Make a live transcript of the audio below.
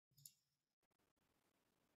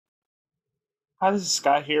Hi, this is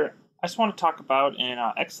Scott here. I just want to talk about in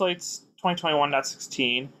xLights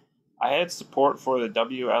 2021.16, I had support for the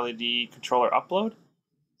WLED controller upload.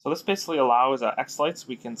 So this basically allows xLights,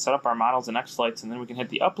 we can set up our models in xLights and then we can hit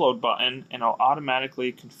the upload button and it'll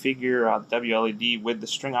automatically configure the WLED with the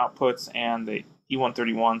string outputs and the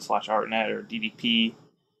E131/ArtNet or DDP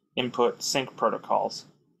input sync protocols.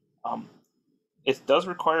 It does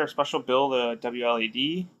require a special build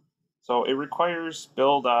WLED. So it requires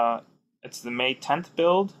build, it's the May 10th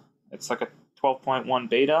build. It's like a 12.1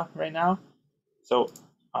 beta right now. So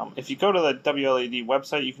if you go to the WLED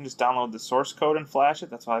website, you can just download the source code and flash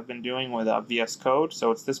it. That's what I've been doing with VS Code.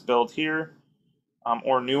 So it's this build here,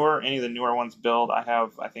 or newer. Any of the newer ones build. I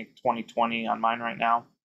have, I think, 2020 on mine right now,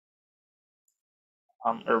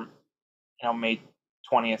 or May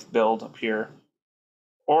 20th build up here.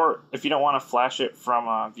 Or if you don't want to flash it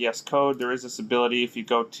from VS Code, there is this ability if you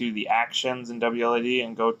go to the actions in WLED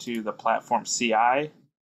and go to the platform CI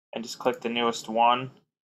and just click the newest one.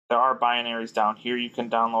 There are binaries down here you can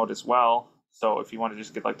download as well. So if you want to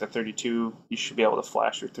just get like the 32, you should be able to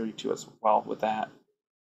flash your 32 as well with that.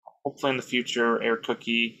 Hopefully in the future,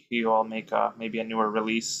 AirCookie, he'll make maybe a newer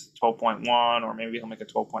release, 12.1, or maybe he'll make a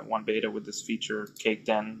 12.1 beta with this feature caked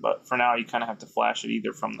in. But for now, you kind of have to flash it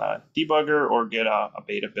either from the debugger or get a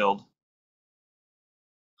beta build.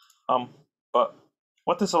 But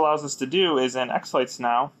what this allows us to do is in xLights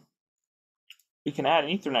now, we can add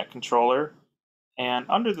an Ethernet controller. And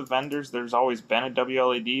under the vendors, there's always been a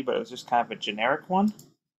WLED, but it was just kind of a generic one.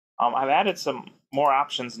 I've added some more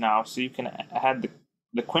options now, so you can add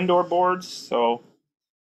the Quindor boards. So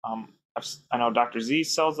I know Dr. Z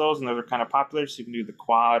sells those, and those are kind of popular. So you can do the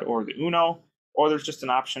Quad or the Uno, or there's just an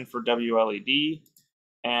option for WLED.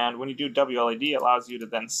 And when you do WLED, it allows you to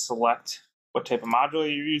then select what type of module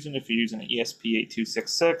you're using, if you're using an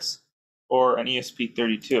ESP8266 or an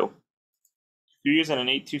ESP32. If you're using an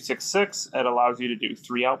 8266, it allows you to do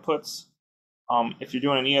 3 outputs. If you're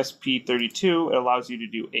doing an ESP32, it allows you to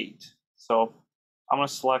do 8. So I'm going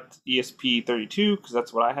to select ESP32 because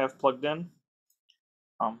that's what I have plugged in.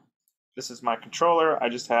 This is my controller. I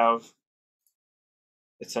just have,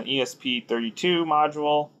 it's an ESP32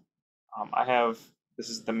 module. This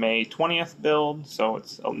is the May 20th build, so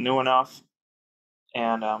it's new enough.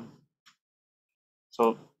 And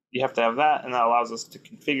so you have to have that, and that allows us to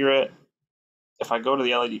configure it. If I go to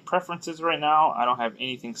the LED preferences right now, I don't have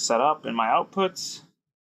anything set up in my outputs.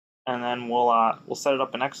 And then we'll set it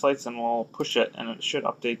up in xLights and we'll push it, and it should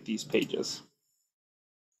update these pages.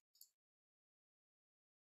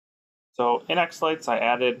 So in xLights, I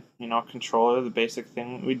added, controller, the basic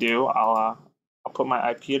thing we do. I'll put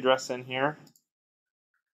my IP address in here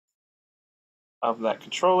of that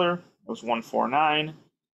controller. It was 149.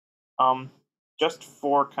 Just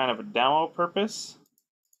for kind of a demo purpose.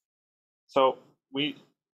 So to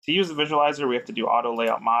use the visualizer, we have to do auto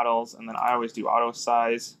layout models, and then I always do auto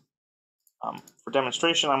size. For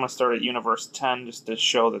demonstration, I'm going to start at universe 10 just to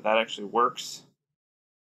show that that actually works.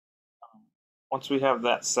 Once we have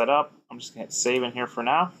that set up, I'm just going to hit save in here for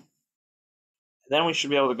now. Then we should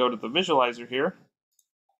be able to go to the visualizer here.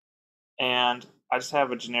 And I just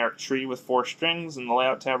have a generic tree with 4 strings in the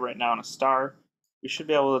layout tab right now and a star. We should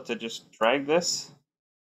be able to just drag this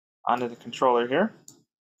onto the controller here.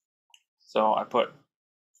 So I put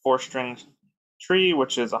 4 string tree,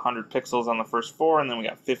 which is 100 pixels on the first 4, and then we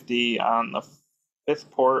got 50 on the 5th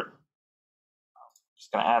port.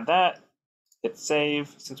 Just going to add that. Hit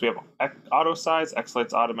save. Since we have auto size,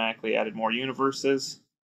 xLights automatically added more universes.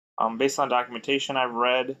 Based on documentation I've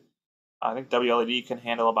read, I think WLED can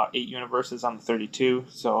handle about 8 universes on the 32,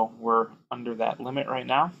 so we're under that limit right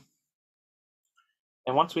now.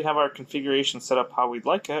 And once we have our configuration set up how we'd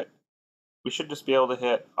like it, we should just be able to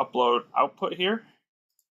hit upload output here.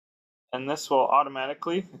 And this will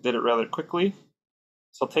automatically, it did it rather quickly,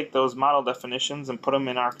 so take those model definitions and put them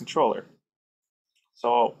in our controller.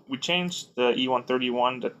 So we changed the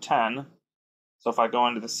E131 to 10. So if I go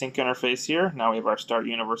into the sync interface here, now we have our start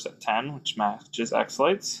universe at 10, which matches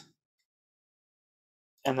xLights.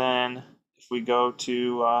 And then if we go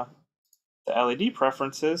to the LED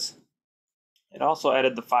preferences, it also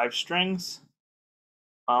added the 5 strings,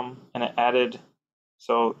 and it added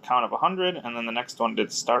count of 100, and then the next one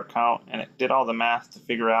did start count, and it did all the math to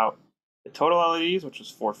figure out the total LEDs, which was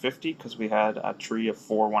 450 because we had a tree of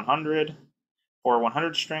 4 100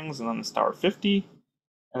 strings, and then the star 50,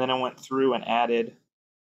 and then it went through and added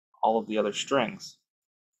all of the other strings.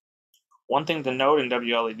 One thing to note in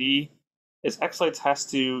WLED is xLights has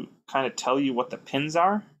to kind of tell you what the pins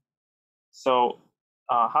are. So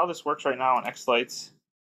how this works right now in xLights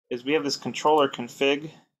is we have this controller config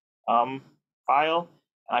file,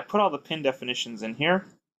 And I put all the pin definitions in here.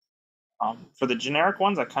 For the generic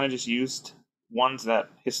ones, I kind of just used ones that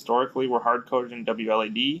historically were hard-coded in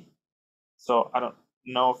WLED. So I don't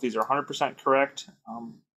know if these are 100% correct.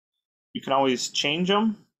 You can always change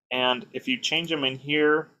them, and if you change them in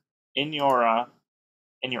here in your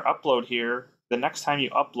upload here, the next time you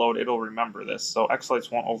upload, it'll remember this. So xLights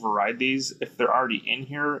won't override these. If they're already in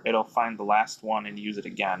here, it'll find the last one and use it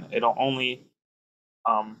again. It'll only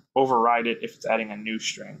override it if it's adding a new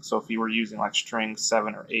string. So if you were using like string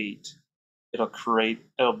 7 or 8,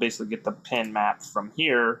 it'll basically get the pin map from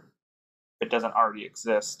here if it doesn't already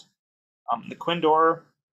exist. The Quindor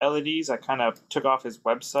LEDs, I kind of took off his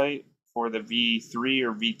website for the V3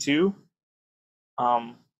 or V2.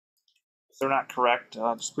 If they're not correct,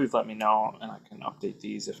 just please let me know and I can update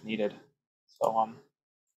these if needed. So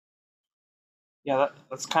yeah,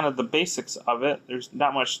 that's kind of the basics of it. There's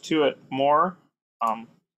not much to it more.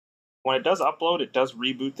 When it does upload, it does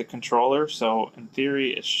reboot the controller. So in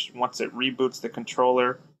theory, once it reboots the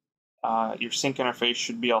controller, your sync interface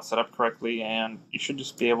should be all set up correctly, and you should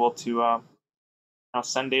just be able to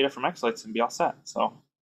send data from xLights and be all set. So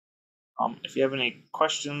if you have any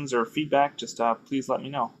questions or feedback, just please let me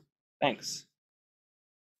know. Thanks.